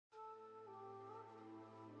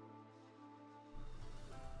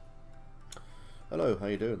Hello, how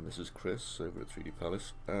you doing? This is Chris over at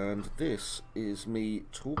 3D-Palace, and this is me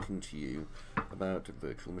talking to you about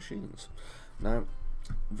virtual machines. Now,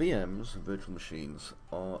 VMs, virtual machines,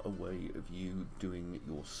 are a way of you doing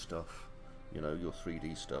your stuff, you know, your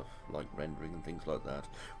 3D stuff, like rendering and things like that,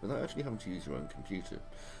 without actually having to use your own computer.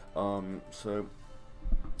 So,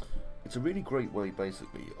 it's a really great way,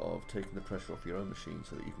 basically, of taking the pressure off your own machine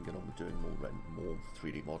so that you can get on with doing more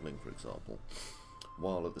 3D modeling, for example,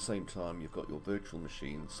 while at the same time you've got your virtual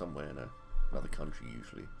machine somewhere in another country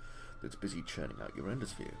usually that's busy churning out your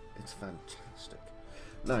renders for you. It's fantastic.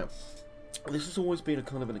 Now, this has always been a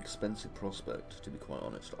kind of an expensive prospect, to be quite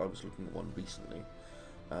honest. I was looking at one recently,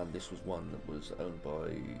 and this was one that was owned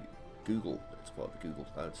by Google. It's part of the Google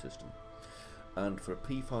Cloud system, and for a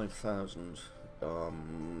P5000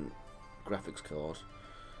 graphics card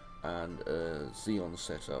and a Xeon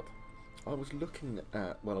setup, I was looking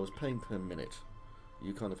at, well, I was paying per minute.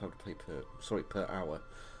 You kind of have to pay per hour,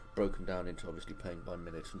 broken down into obviously paying by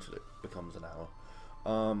minute until it becomes an hour.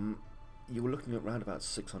 You were looking at around about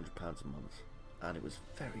 £600 a month, and it was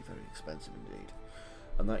very, very expensive indeed.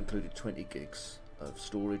 And that included 20 gigs of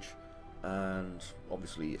storage, and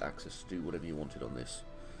obviously access to do whatever you wanted on this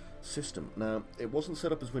system. Now, it wasn't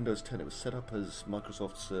set up as Windows 10, it was set up as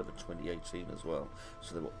Microsoft Server 2018 as well,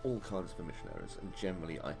 so there were all kinds of permission errors, and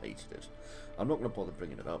generally I hated it. I'm not going to bother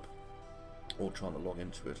bringing it up or trying to log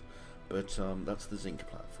into it, but that's the Zinc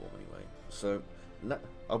platform anyway. So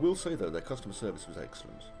I will say though, their customer service was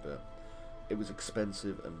excellent, but it was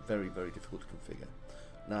expensive and very, very difficult to configure.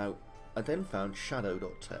 Now, I then found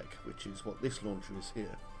shadow.tech, which is what this launcher is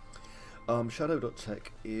here.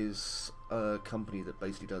 Shadow.tech is a company that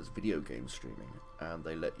basically does video game streaming, and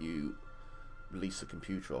they let you release a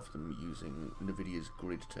computer off them using NVidia's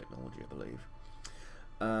grid technology, I believe.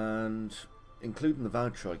 And including the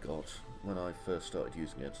voucher I got when I first started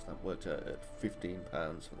using it, that worked out at £15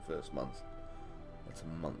 for the first month. That's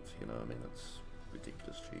a month, you know, I mean, that's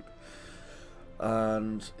ridiculous cheap.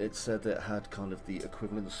 And it said that it had kind of the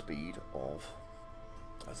equivalent speed of,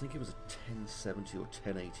 I think it was a 1070 or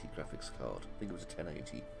 1080 graphics card. I think it was a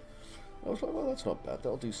 1080. I was like, well, that's not bad,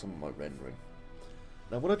 that'll do some of my rendering.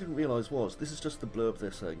 Now, what I didn't realise was, this is just the blurb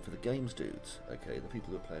they're saying for the games dudes, okay? The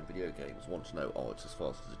people who are playing video games want to know, oh, it's as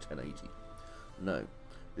fast as a 1080. No,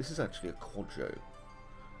 this is actually a quadro.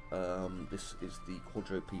 This is the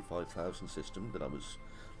quadro P5000 system that I was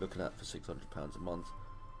looking at for £600 a month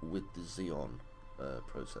with the Xeon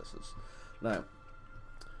processors. Now,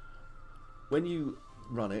 when you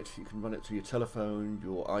run it, you can run it through your telephone,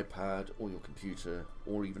 your iPad, or your computer,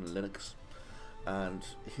 or even Linux. And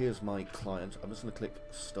here's my client. I'm just going to click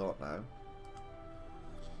Start now.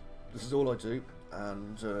 This is all I do,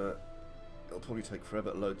 and it'll probably take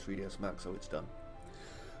forever to load 3ds Max, so it's done.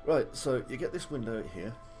 Right, so you get this window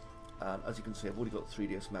here, and as you can see, I've already got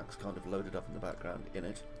 3ds Max kind of loaded up in the background in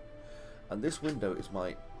it. And this window is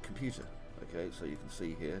my computer, okay, so you can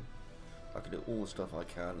see here, I can do all the stuff I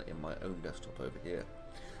can in my own desktop over here.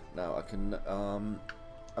 Now I can, I'm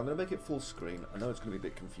going to make it full screen. I know it's going to be a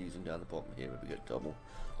bit confusing down the bottom here if we get double.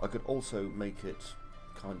 I could also make it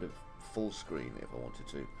kind of full screen if I wanted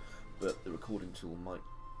to, but the recording tool might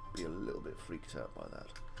be a little bit freaked out by that.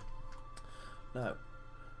 Now,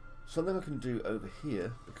 something I can do over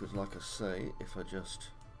here, because like I say, if I just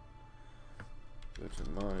go to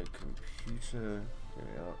my computer, here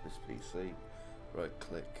we are, this PC, right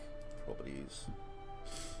click, properties,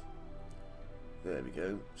 there we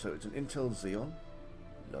go. So it's an Intel Xeon,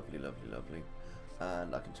 lovely, lovely, lovely,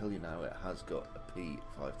 and I can tell you now it has got a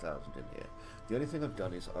P5000 in here. The only thing I've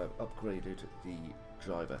done is I've upgraded the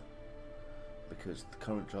driver, because the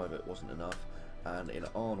current driver wasn't enough, and in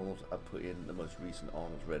Arnold I put in the most recent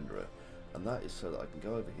Arnold renderer, and that is so that I can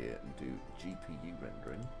go over here and do GPU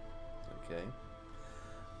rendering, okay,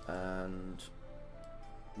 and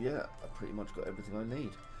yeah, I've pretty much got everything I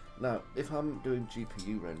need. Now, if I'm doing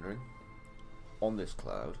GPU rendering on this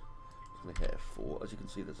cloud, I'm going to hit F4. As you can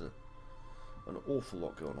see, there's an awful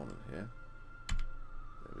lot going on in here.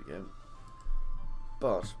 There we go.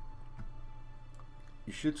 But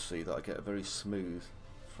you should see that I get a very smooth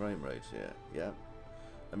frame rate here. Yeah,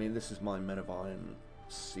 I mean, this is my Men of Iron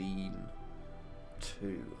scene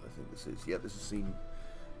 2. I think this is. Yeah, this is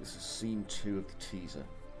scene 2 of the teaser.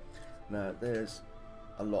 Now, there's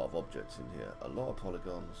a lot of objects in here, a lot of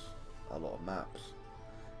polygons, a lot of maps,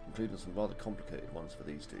 including some rather complicated ones for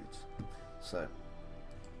these dudes. So,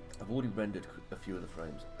 I've already rendered a few of the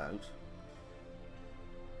frames out.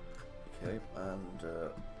 Okay, and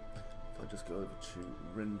if I just go over to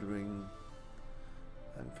rendering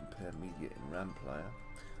and compare media in RAM player,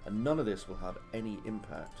 and none of this will have any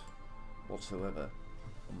impact whatsoever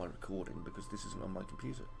on my recording because this isn't on my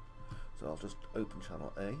computer. So I'll just open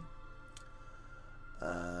channel A,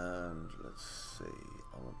 and let's see,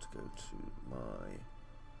 I want to go to my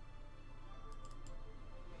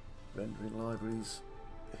rendering libraries.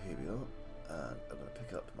 Here we are, and I'm going to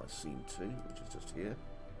pick up my scene 2, which is just here.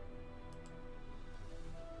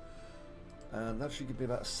 And that should give me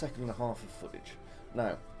about 1.5 seconds of footage.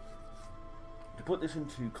 Now, to put this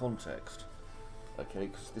into context, okay,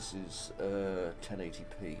 because this is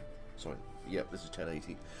 1080p, sorry, yep, this is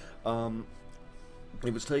 1080.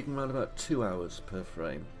 It was taking around about 2 hours per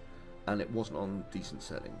frame, and it wasn't on decent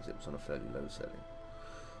settings, it was on a fairly low setting.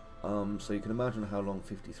 So you can imagine how long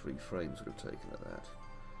 53 frames would have taken at that.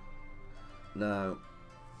 Now,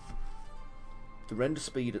 the render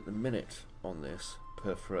speed at the minute on this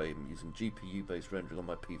per frame using GPU based rendering on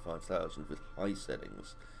my P5000 with high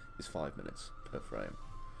settings is 5 minutes per frame.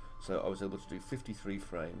 So I was able to do 53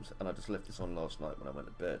 frames, and I just left this on last night when I went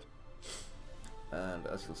to bed, and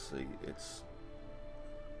as you'll see, it's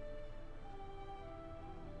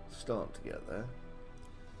starting to get there.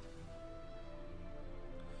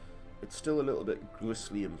 It's still a little bit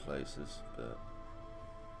gristly in places, but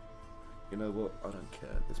you know what, I don't care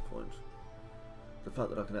at this point. The fact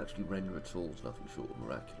that I can actually render at all is nothing short of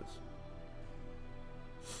miraculous.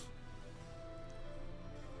 So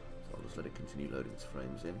I'll just let it continue loading its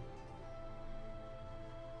frames in.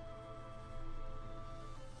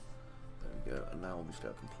 There we go, and now obviously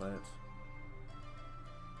I can play it.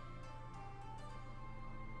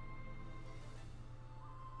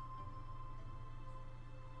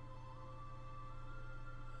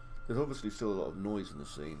 There's obviously still a lot of noise in the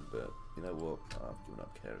scene, but you know what, I've given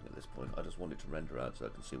up caring at this point. I just want it to render out so I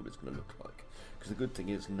can see what it's going to look like. Because the good thing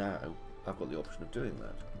is now I've got the option of doing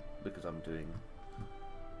that, because I'm doing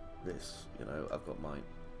this, you know, I've got my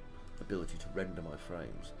ability to render my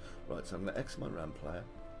frames. Right, so I'm going to exit my RAM player,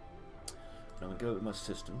 and I'm going to go with my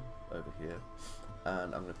system over here,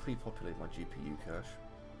 and I'm going to pre-populate my GPU cache.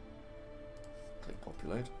 Click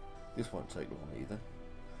populate. This won't take long either.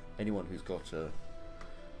 Anyone who's got a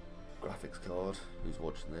graphics card who's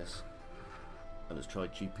watching this and has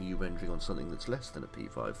tried GPU rendering on something that's less than a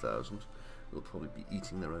P5000 will probably be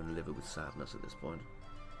eating their own liver with sadness at this point.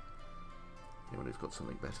 Anyone who's got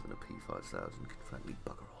something better than a P5000 can frankly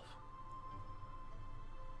bugger off.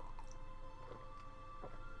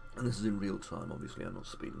 And this is in real time, obviously I'm not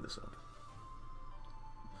speeding this up.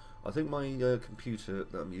 I think my computer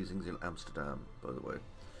that I'm using is in Amsterdam, by the way.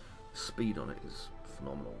 Speed on it is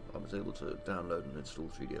phenomenal. I was able to download and install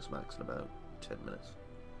 3ds Max in about 10 minutes.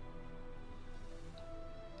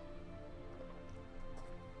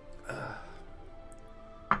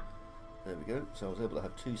 There we go. So I was able to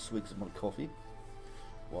have 2 swigs of my coffee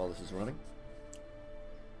while this is running.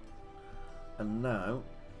 And now,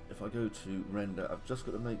 if I go to render, I've just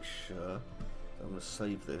got to make sure I'm going to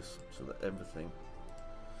save this so that everything.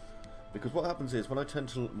 Because what happens is when I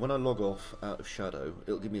log off out of Shadow,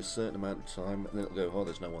 it'll give me a certain amount of time, and then it'll go, oh,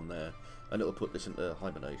 there's no one there, and it'll put this into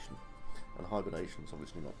hibernation. And hibernation's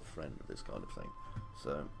obviously not a friend of this kind of thing.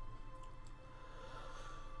 So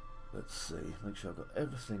let's see, make sure I've got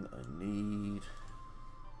everything I need.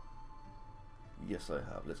 Yes, I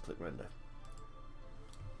have. Let's click render.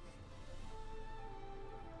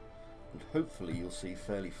 And hopefully you'll see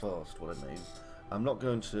fairly fast what I mean. I'm not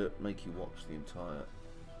going to make you watch the entire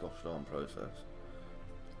gosh darn process.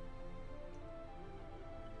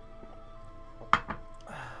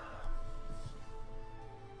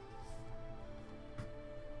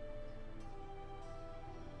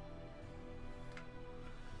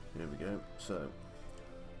 Here we go. So,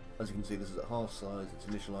 as you can see, this is at half size. It's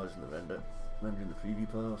initializing the render, rendering the preview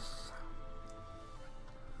pass.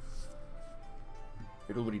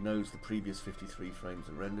 It already knows the previous 53 frames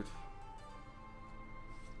are rendered.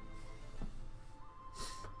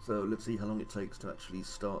 So let's see how long it takes to actually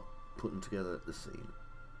start putting together the scene.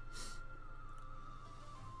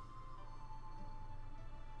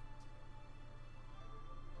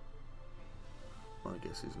 My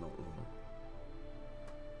guess is not long.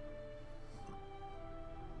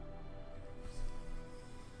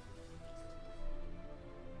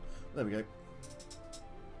 There we go.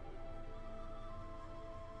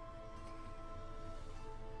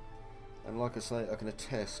 And like I say, I can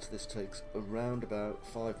attest this takes around about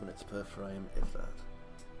 5 minutes per frame, if that.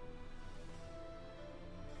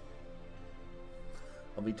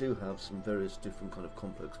 And we do have some various different kind of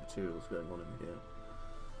complex materials going on in here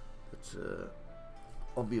that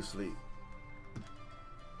obviously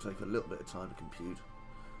take a little bit of time to compute.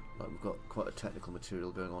 Like we've got quite a technical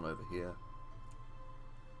material going on over here,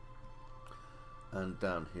 and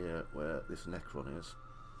down here where this Necron is.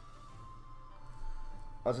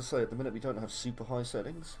 as I say, at the minute we don't have super high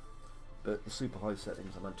settings, but the super high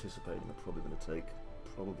settings I'm anticipating are probably going to take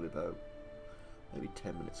probably about maybe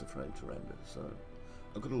 10 minutes a frame to render, so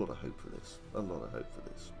I've got a lot of hope for this,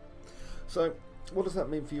 So, what does that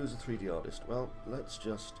mean for you as a 3D artist? Well, let's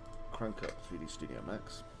just crank up 3D Studio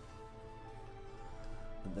Max,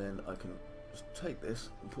 and then I can just take this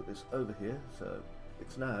and put this over here, so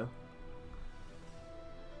it's now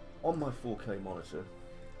on my 4K monitor.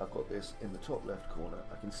 I've got this in the top left corner,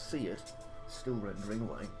 I can see it still rendering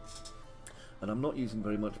away, and I'm not using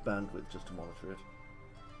very much bandwidth just to monitor it.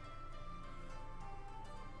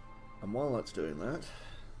 And while that's doing that,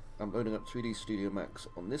 I'm loading up 3D Studio Max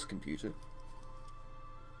on this computer.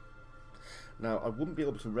 Now, I wouldn't be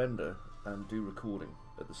able to render and do recording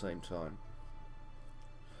at the same time.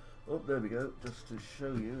 Oh, there we go, just to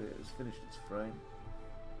show you, it has finished its frame.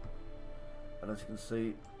 And as you can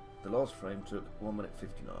see, the last frame took 1 minute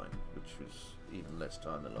 59, which was even less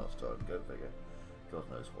time than last time. Go figure. God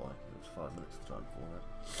knows why. It was 5 minutes the time before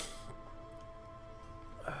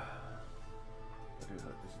that. I do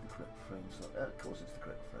hope this is the correct frame size. Of course it's the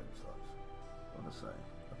correct frame size. What am I saying?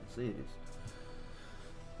 I can see it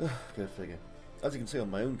is. Go figure. As you can see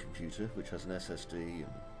on my own computer, which has an SSD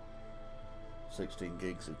and 16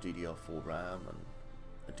 gigs of DDR4 RAM and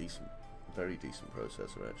a decent, very decent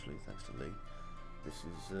processor actually, thanks to Lee. This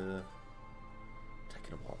is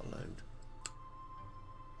taking a while to load.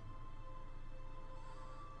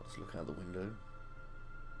 I'll just look out the window.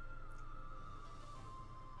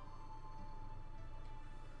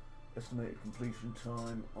 Estimated completion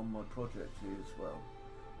time on my project is, well,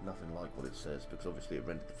 nothing like what it says, because obviously it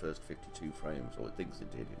rendered the first 52 frames, or it thinks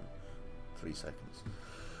it did, in 3 seconds.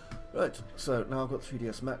 Right, so now I've got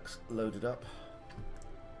 3ds Max loaded up,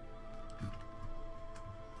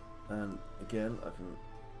 and again I can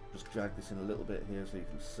just drag this in a little bit here so you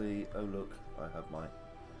can see, oh look, I have my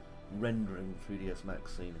rendering 3ds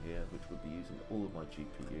Max scene here, which would be using all of my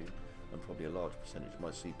GPU and probably a large percentage of my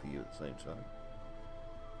CPU at the same time.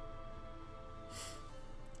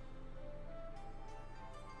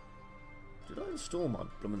 Did I install my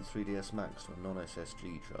blooming 3ds Max to a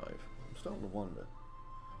non-SSD drive? I'm starting to wonder.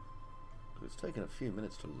 It's taken a few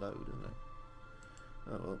minutes to load, isn't it?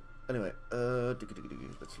 Oh well. Anyway,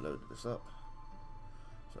 let's load this up.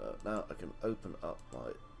 So now I can open up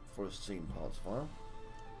my forest scene parts file,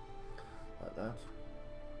 like that.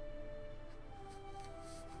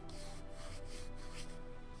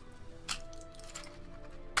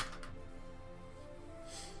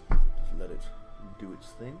 Just let it do its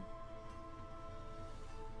thing.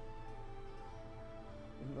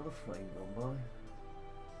 Another frame gone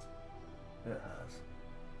by. It has.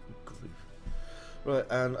 Grief. Right,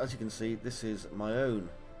 and as you can see, this is my own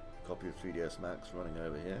copy of 3ds Max running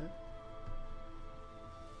over here.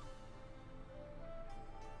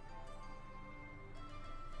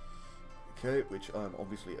 Okay, which I'm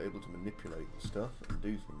obviously able to manipulate stuff and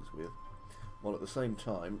do things with, while at the same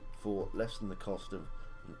time, for less than the cost of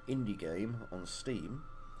an indie game on Steam,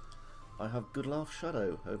 I have Good Laugh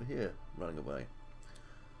Shadow over here running away.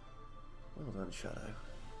 Well done, Shadow.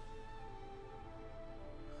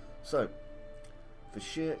 So, for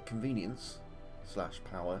sheer convenience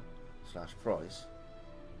 / power / price,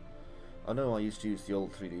 I know I used to use the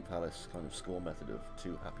old 3D-Palace kind of score method of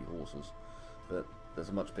 2 happy horses, but there's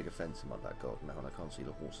a much bigger fence in my back garden now and I can't see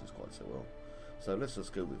the horses quite so well. So let's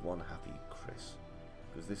just go with 1 happy Cris,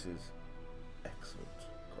 because this is excellent,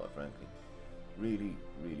 quite frankly. Really,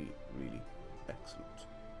 really, really excellent.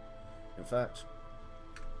 In fact,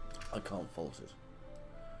 I can't fault it.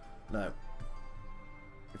 Now,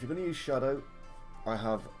 if you're going to use Shadow, I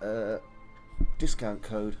have a discount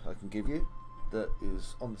code I can give you that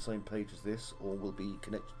is on the same page as this, or will be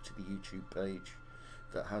connected to the YouTube page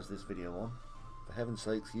that has this video on. For heaven's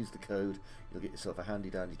sakes, use the code, you'll get yourself a handy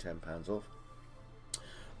dandy £10 off.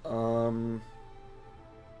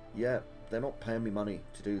 Yeah, they're not paying me money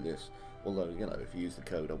to do this, although, you know, if you use the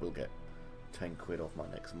code I will get 10 quid off my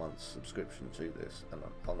next month's subscription to this, and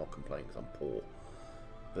I'll not complain because I'm poor.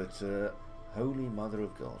 But holy mother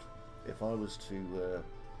of God, if I was to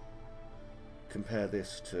compare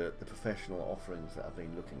this to the professional offerings that I've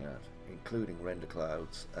been looking at, including render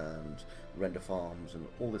clouds and render farms and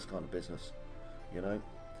all this kind of business, you know,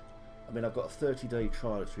 I mean, I've got a 30-day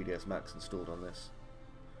trial of 3ds Max installed on this.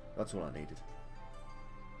 That's all I needed,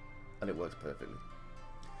 and it works perfectly.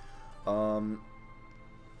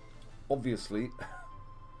 Obviously,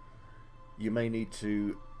 you may need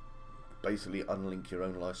to basically unlink your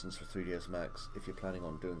own license for 3ds Max if you're planning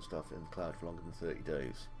on doing stuff in the cloud for longer than 30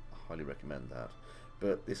 days. I highly recommend that.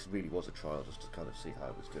 But this really was a trial just to kind of see how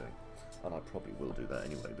it was doing. and I probably will do that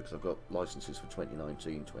anyway because I've got licenses for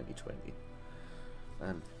 2019, 2020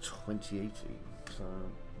 and 2018, so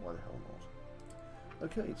why the hell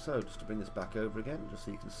not? Okay, so just to bring this back over again, just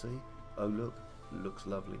so you can see, oh look, looks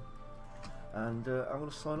lovely. And I'm going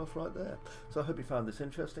to sign off right there. So I hope you found this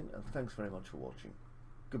interesting, and thanks very much for watching.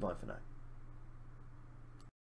 Goodbye for now.